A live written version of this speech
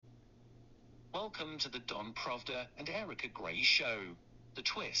Welcome to the Don Provda and Erica Gray Show. The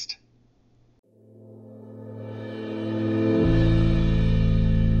Twist.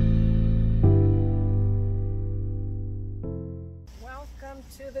 Welcome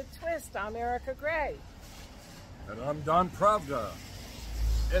to The Twist. I'm Erica Gray. And I'm Don Provda,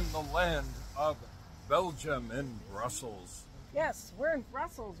 in the land of Belgium in Brussels. Yes, we're in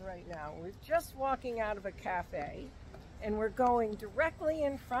Brussels right now. We're just walking out of a cafe, and we're going directly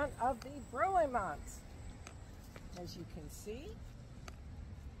in front of the Overlords. As you can see.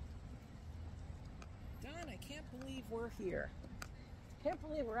 Don, I can't believe we're here. Can't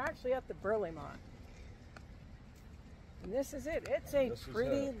believe we're actually at the Overlords. And this is it. It's a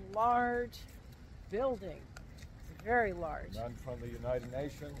pretty large building. It's very large. None from the United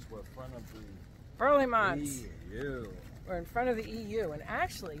Nations. We're in front of the Overlords. EU. We're in front of the EU, and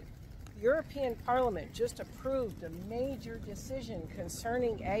actually, the European Parliament just approved a major decision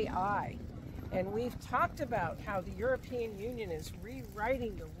concerning AI. And we've talked about how the European Union is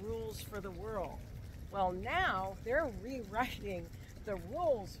rewriting the rules for the world. Well, now they're rewriting the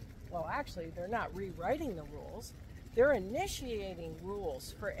rules. Well, actually, they're not rewriting the rules. They're initiating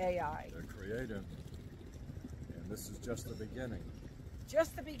rules for AI. They're creative. And this is just the beginning.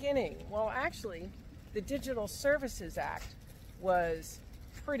 Just the beginning. Well, actually, the Digital Services Act was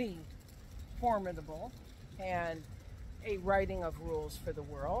pretty formidable and a writing of rules for the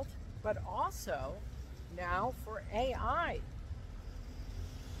world, but also now for AI.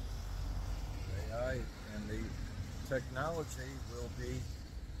 AI and the technology will be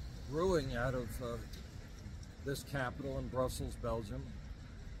brewing out of this capital in Brussels, Belgium.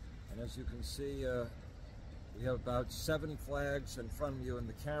 And as you can see, we have about 7 flags in front of you in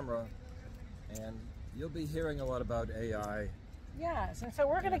the camera, and you'll be hearing a lot about AI. Yes, and so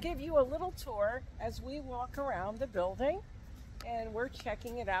we're going to give you a little tour as we walk around the building, and we're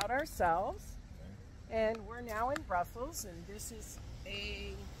checking it out ourselves. Okay. And we're now in Brussels, and this is we're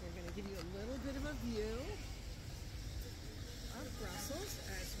going to give you a little bit of a view of Brussels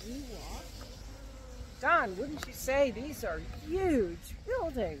as we walk. Don, wouldn't you say these are huge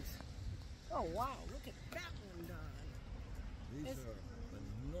buildings? Oh, wow, look at that one, Don. These are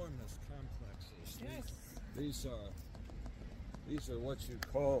enormous complexes. Yes. These are what you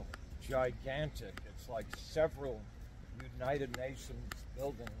call gigantic. It's like several United Nations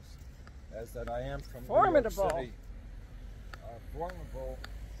buildings, as that I am from formidable. New York City. Formidable,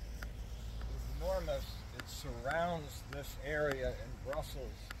 enormous. It surrounds this area in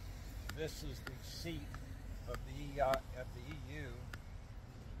Brussels. This is the seat of the EU,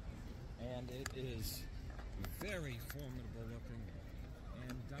 and it is very formidable looking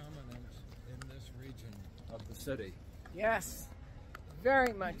and dominant in this region of the city. Yes,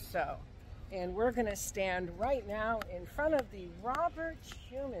 very much so. And we're going to stand right now in front of the Robert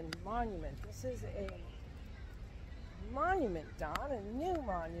Schuman Monument. This is a monument, Don, a new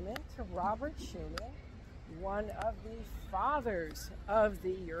monument to Robert Schuman, one of the fathers of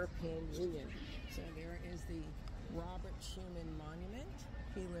the European Union. So there is the Robert Schuman Monument.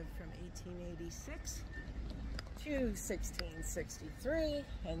 He lived from 1886 to 1663,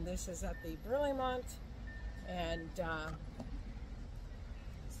 and this is at the Overlords. And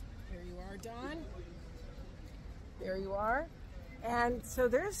here you are, Don. There you are. And so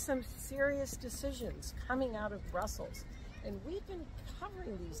there's some serious decisions coming out of Brussels. And we've been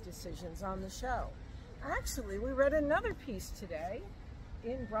covering these decisions on the show. Actually, we read another piece today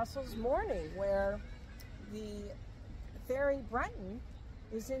in Brussels Morning where the Ferry Breton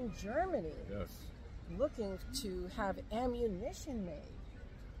is in Germany. Yes. Looking to have ammunition made.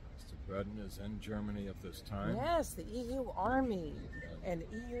 Breton is in Germany at this time. Yes, the EU army. And the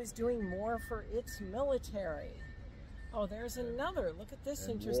EU is doing more for its military. Oh, there's another. Look at this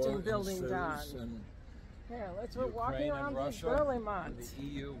interesting building, Don. Here, we're walking around the Overlords. The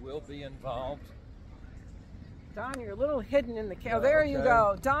EU will be involved. Don, you're a little hidden in the Oh, there you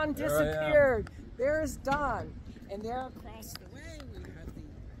go. Don disappeared. There's Don. And there across the way, we have the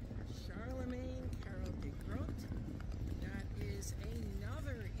Charlemagne Carol de Groot. That is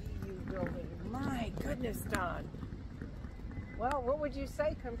another EU building. My goodness, Don. Well, what would you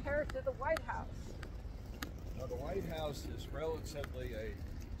say compared to the White House? Now, the White House is relatively a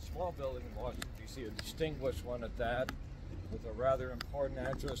small building in Washington, D.C., a distinguished one at that, with a rather important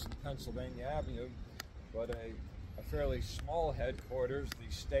address in Pennsylvania Avenue, but a fairly small headquarters,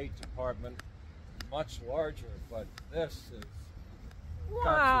 the State Department, much larger, but this is...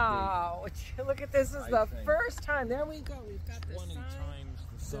 Wow! Look at this. This is the first time. There we go. We've got the 20 sign. times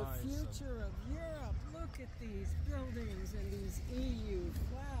the size. The future of Europe. Look at these buildings and these EU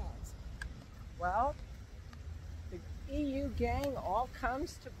flags. Well, the EU gang all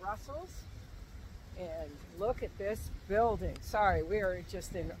comes to Brussels And look at this building. Sorry, we are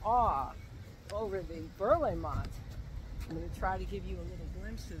just in awe over the Berlaymont. I'm going to try to give you a little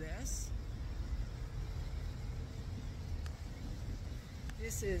glimpse of this.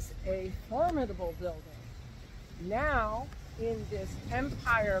 This is a formidable building. Now, in this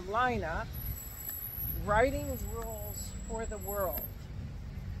empire lineup, writing rules for the world.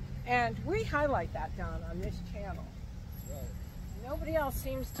 And we highlight that, Don, on this channel. Right. Nobody else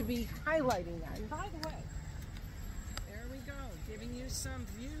seems to be highlighting that. And by the way, there we go, giving you some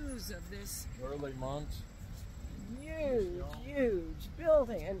views of this Berlaymont. huge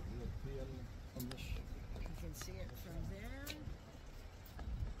building. And European commission. you can see it from there.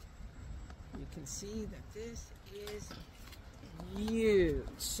 You can see that this is huge.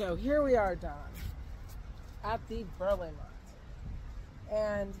 So here we are, Don, at the Berlaymont.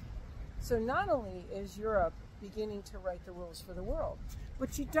 And so not only is Europe beginning to write the rules for the world,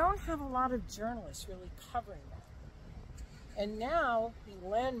 but you don't have a lot of journalists really covering that. And now the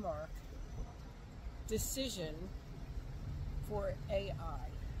landmark decision for AI,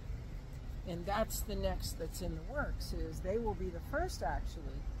 and that's the next that's in the works, is they will be the first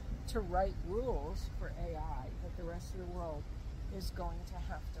actually to write rules for AI that the rest of the world is going to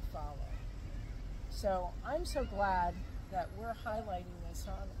have to follow. So I'm so glad that we're highlighting this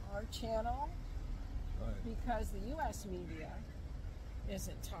on our channel, Right. because the U.S. media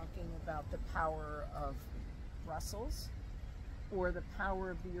isn't talking about the power of Brussels or the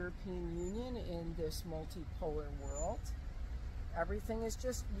power of the European Union in this multipolar world. Everything is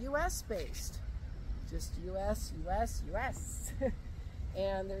just U.S. based, just U.S., U.S., U.S.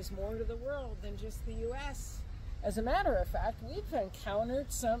 And there's more to the world than just the U.S. As a matter of fact, we've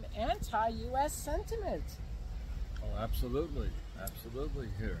encountered some anti-U.S. sentiment. Oh, absolutely. Absolutely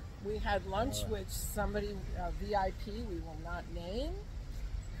here. We had lunch with somebody, a VIP we will not name,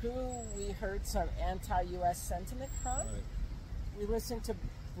 who we heard some anti-U.S. sentiment from. Right. We listened to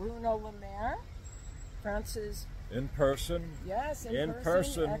Bruno Le Maire, France's, In person. yes, In in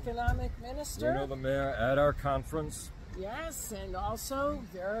person, economic minister. Bruno Le Maire at our conference. Yes, and also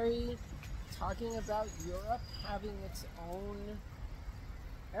very talking about Europe having its own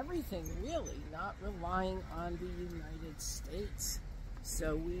everything, really, not relying on the United States.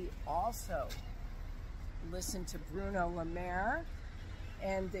 So we also listened to Bruno Le Maire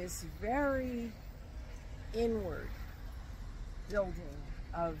and this very inward building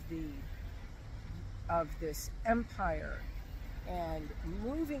of this empire and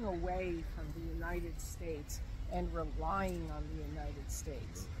moving away from the United States and relying on the United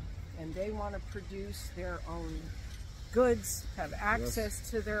States. And they want to produce their own goods, have access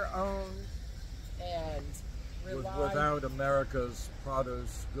to their own, and rely. Without America's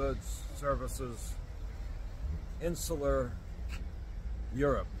produce, goods, services, insular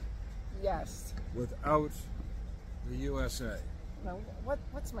Europe. Yes. Without the USA. Now,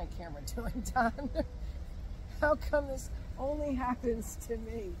 what's my camera doing, Don? How come this only happens to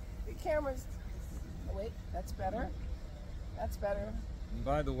me? The camera's... Oh, wait, that's better. That's better. And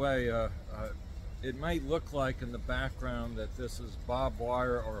by the way, it might look like in the background that this is barbed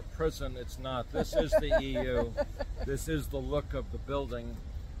wire or a prison. It's not. This is the EU. This is the look of the building.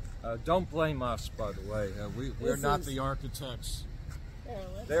 Don't blame us, by the way. We're not the architects. Here,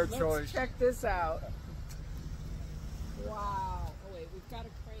 Their choice. Let's check this out. Wow. Oh, wait, we've got a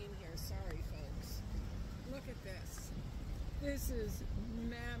crane here. Sorry, folks. Look at this. This is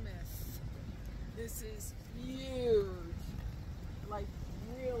mammoth. This is huge. Like,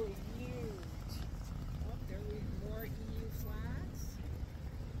 really huge. Oh, there we more EU flags.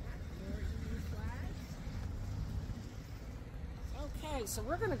 More EU flags. Okay, so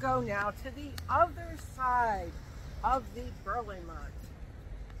we're going to go now to the other side of the Berlaymont.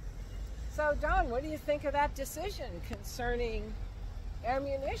 So, Don, what do you think of that decision concerning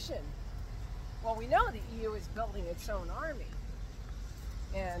ammunition? Well, we know the EU is building its own army.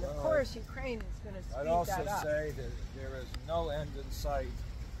 And, of course, Ukraine is going to speed I'd also that up. say that there is no end in sight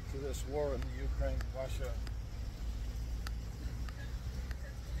to this war in Ukraine, Russia.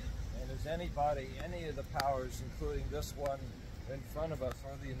 And is anybody, any of the powers, including this one in front of us,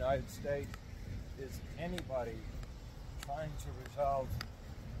 or the United States, is anybody trying to resolve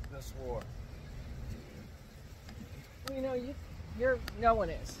this war? Well, you know, no one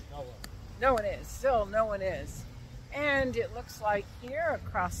is. No one. No one is. Still, no one is. And it looks like here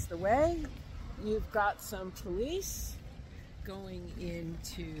across the way, you've got some police going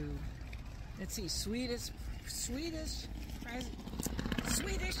into, let's see, Swedish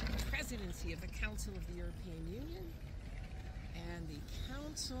presidency of the Council of the European Union. And the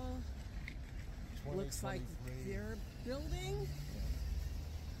council looks like they're building.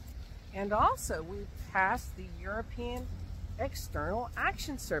 And also, we've passed the European External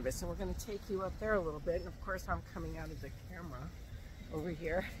Action Service, and we're going to take you up there a little bit. And of course, I'm coming out of the camera over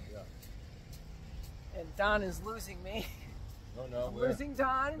here. Yeah. And Don is losing me. No, I'm losing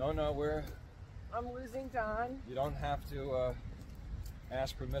Don. No, I'm losing Don. you don't have to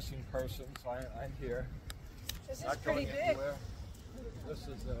ask for missing persons. I'm here. This is Not pretty going big. anywhere. This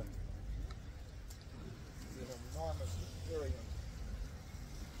is an enormous experience.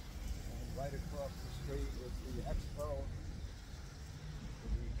 And right across the street is the expo.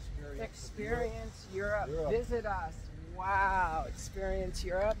 The Experience Europe. Europe. Visit us. Wow. Experience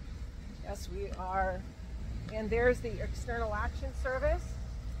Europe. Yes, we are. And there's the External Action Service.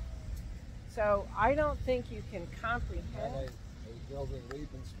 So I don't think you can And comprehend. a building we've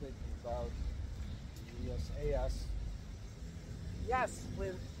been speaking about, the ESAS. Yes,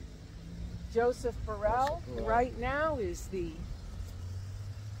 with Joseph Borrell, Borrell. right now is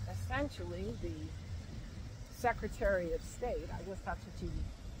essentially the Secretary of State. I guess that's what you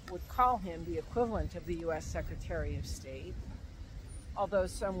would call him, the equivalent of the U.S. Secretary of State. Although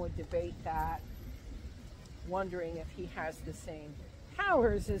some would debate that, wondering if he has the same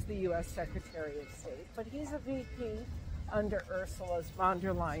powers as the U.S. Secretary of State. But he's a VP under Ursula von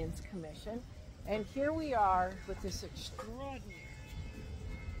der Leyen's commission. And here we are with this extraordinary,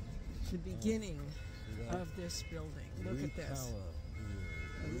 the beginning of this building. Look at this.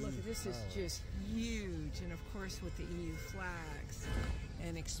 Look at this, is just huge. And of course with the EU flags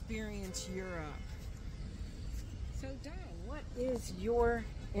and Experience Europe. So Don, what is your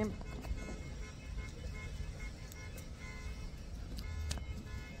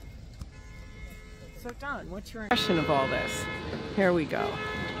what's your impression of all this? Here we go.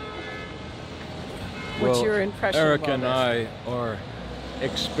 What's Well, your impression Eric of all and this? I are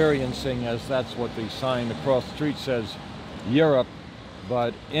experiencing, as that's what the sign across the street says, Europe,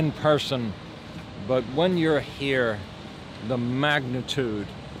 but in person. But when you're here, the magnitude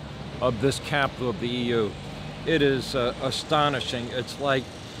of this capital of the EU, it is astonishing. It's like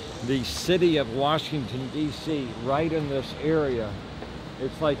the city of Washington, D.C., right in this area.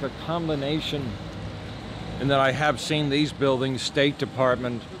 It's like a combination, and that I have seen these buildings: State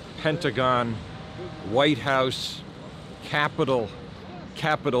Department, Pentagon, White House, Capitol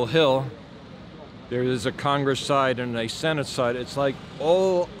Hill. There is a Congress side and a Senate side. It's like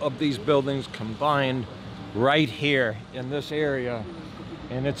all of these buildings combined right here in this area,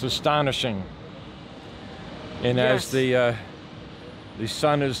 and it's astonishing. And Yes. as the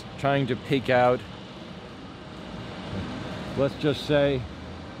sun is trying to peek out, let's just say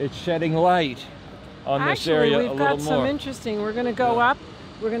it's shedding light on this area Actually, a we've little got more. some interesting. We're going to go up.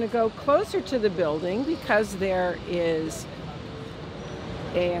 We're going to go closer to the building because there is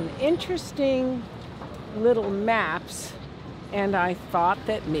an interesting little maps, and I thought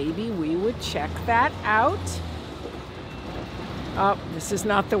that maybe we would check that out. Oh, this is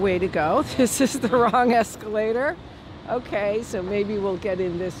not the way to go. This is the wrong escalator. Okay, so maybe we'll get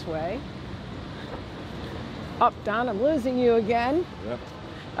in this way. Oh, Don, I'm losing you again. Yep.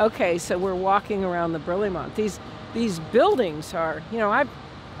 Okay, so we're walking around the Brillimont. These buildings are,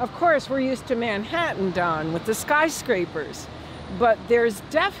 of course, we're used to Manhattan, Don, with the skyscrapers. But they're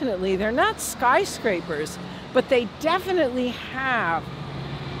not skyscrapers, but they definitely have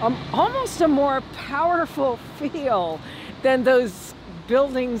almost a more powerful feel than those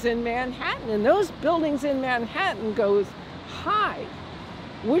buildings in Manhattan. And those buildings in Manhattan goes high.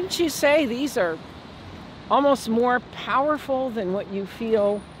 Wouldn't you say these are almost more powerful than what you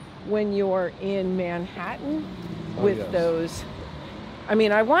feel when you're in Manhattan with yes. those? I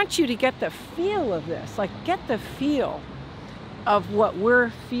mean, I want you to get the feel of this, like get the feel of what we're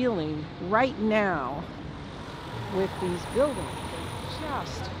feeling right now with these buildings. They're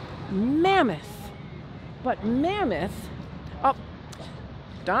just mammoth, but mammoth. Oh,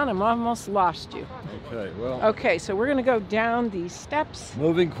 Don, I'm almost lost you. Okay, well. Okay, so we're gonna go down these steps.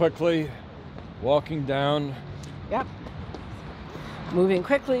 Moving quickly, walking down. Yep. Moving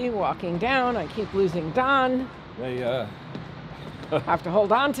quickly, walking down. I keep losing Don. They Have to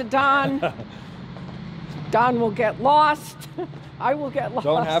hold on to Don. Don will get lost. I will get lost.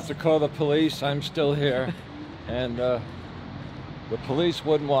 don't have to call the police. I'm still here, and the police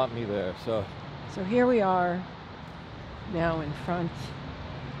wouldn't want me there. So here we are now in front,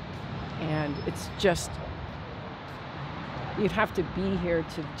 and it's just, you'd have to be here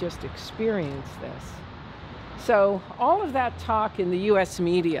to just experience this. So all of that talk in the US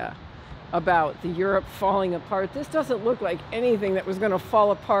media about the Europe falling apart, this doesn't look like anything that was going to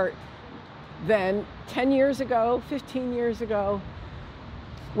fall apart then 10 years ago, 15 years ago,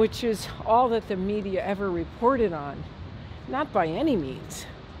 which is all that the media ever reported on. Not by any means.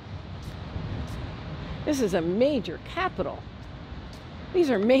 This is a major capital. These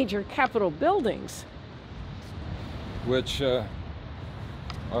are major capital buildings. Which are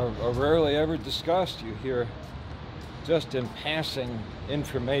rarely ever discussed. You hear just in passing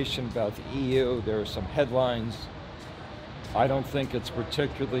information about the EU. There are some headlines. I don't think it's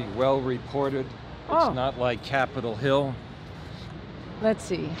particularly well reported. It's not like Capitol Hill. Let's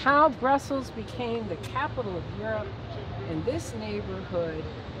see. How Brussels became the capital of Europe. In this neighborhood,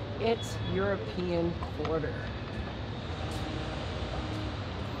 it's European Quarter.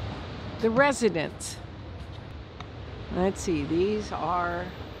 The residents. Let's see. These are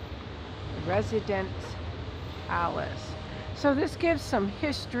resident palace. So this gives some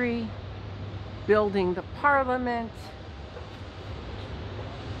history. Building the parliament.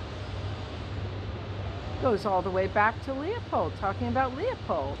 Goes all the way back to Leopold, talking about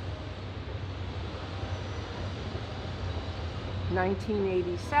Leopold.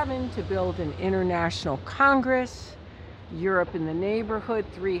 1987 to build an international congress. Europe in the neighborhood,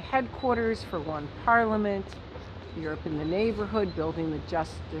 3 headquarters for 1 parliament. Europe in the neighborhood, building the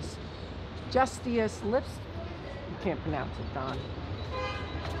Justice Lips. You can't pronounce it, Don.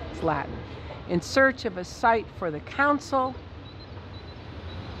 It's Latin. In search of a site for the council.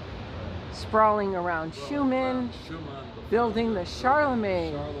 Sprawling around Schumann, building the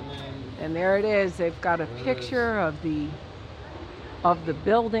Charlemagne. And there it is. They've got a picture of the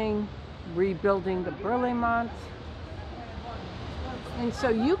building, rebuilding the Berlaymont. And so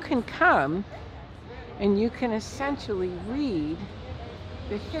you can come and you can essentially read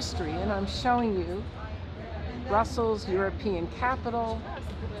the history. And I'm showing you Brussels, European capital,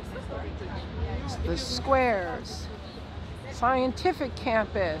 the squares, scientific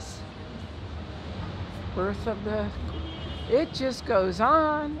campus, birth of the, it just goes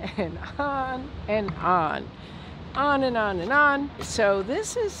on and on and on and on and on. So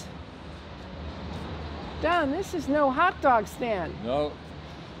this is done. This is no hot dog stand. No,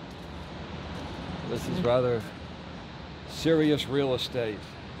 this is rather serious real estate.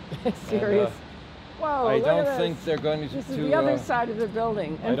 Serious. Whoa, I don't think they're going to. This is the other side of the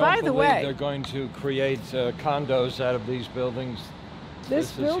building. And I by don't the believe way, they're going to create condos out of these buildings.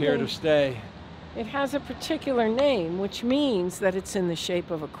 This is here to stay. It has a particular name, which means that it's in the shape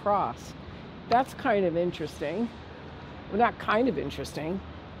of a cross. That's kind of interesting. Well, not kind of interesting.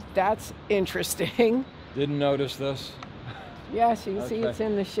 That's interesting. Didn't notice this. Yes, you can see it's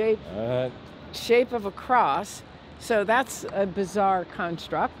in the shape of a cross. So that's a bizarre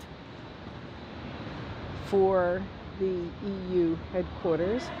construct for the EU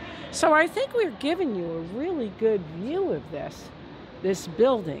headquarters. So I think we're giving you a really good view of this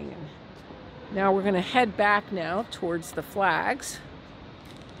building. Now we're going to head back now towards the flags.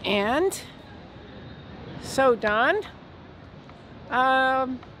 And so, Don,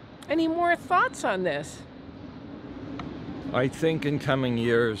 any more thoughts on this? I think in coming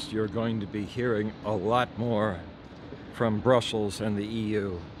years you're going to be hearing a lot more from Brussels and the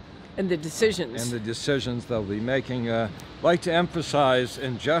EU. And the decisions. And the decisions they'll be making. I'd like to emphasize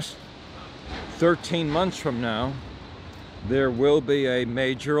in just 13 months from now, there will be a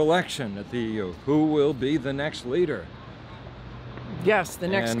major election at the EU. Who will be the next leader? Yes, the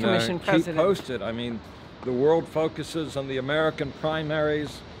next commission president. Keep posted. I mean, the world focuses on the American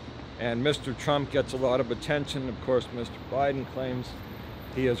primaries, and Mr. Trump gets a lot of attention. Of course, Mr. Biden claims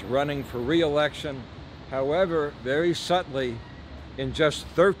he is running for re-election. However, very subtly, in just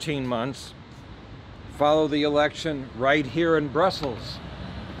 13 months, follow the election right here in Brussels.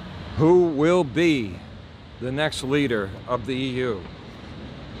 Who will be the next leader of the EU?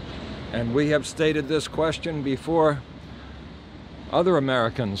 And we have stated this question before other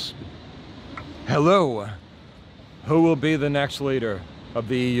Americans. Hello, who will be the next leader of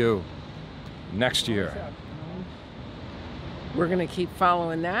the EU next year? We're going to keep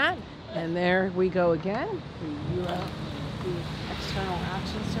following that. And there we go again, the External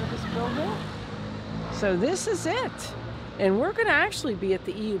Action Service building. So this is it. And we're going to actually be at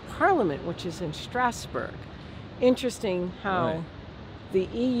the EU Parliament, which is in Strasbourg. Interesting how the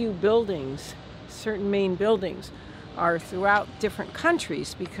EU buildings, certain main buildings, are throughout different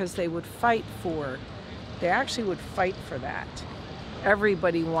countries because they actually would fight for that.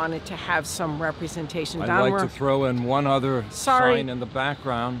 Everybody wanted to have some representation. I'd like to throw in one other sign in the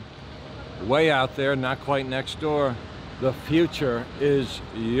background. Way out there, not quite next door. The future is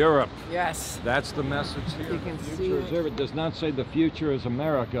Europe. Yes. That's the message here. You can see it. It does not say the future is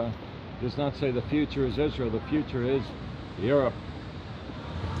America. It does not say the future is Israel. The future is Europe.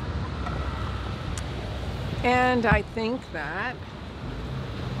 And I think that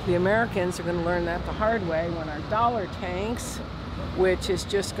the Americans are going to learn that the hard way when our dollar tanks, which is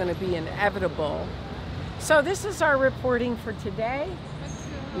just going to be inevitable So this is our reporting for today.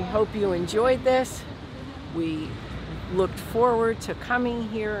 We hope you enjoyed this. We looked forward to coming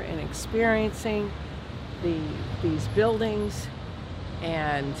here and experiencing these buildings.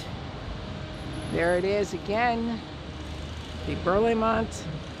 And there it is again, the Berlaymont.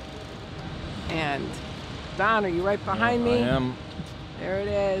 And Don, are you right behind me? I am. There it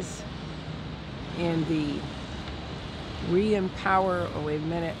is in the Re-Empower, oh wait a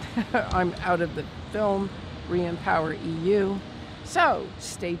minute, I'm out of the film, Re-Empower EU. So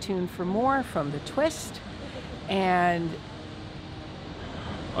stay tuned for more from The Twist. And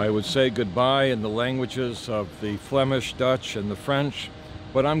I would say goodbye in the languages of the Flemish, Dutch, and the French,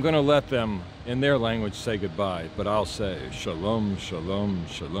 but I'm going to let them in their language say goodbye. But I'll say shalom, shalom,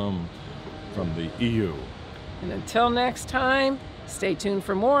 shalom from the EU. And until next time, stay tuned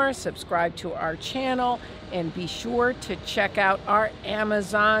for more, subscribe to our channel, and be sure to check out our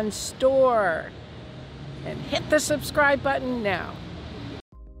Amazon store. And hit the subscribe button now.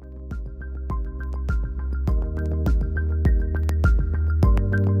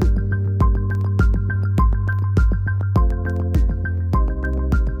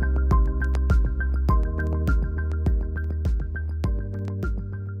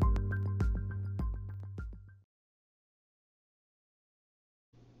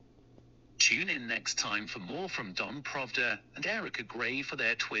 Tune in next time for more from Don Provda and Erica Gray for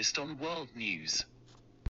their twist on world news.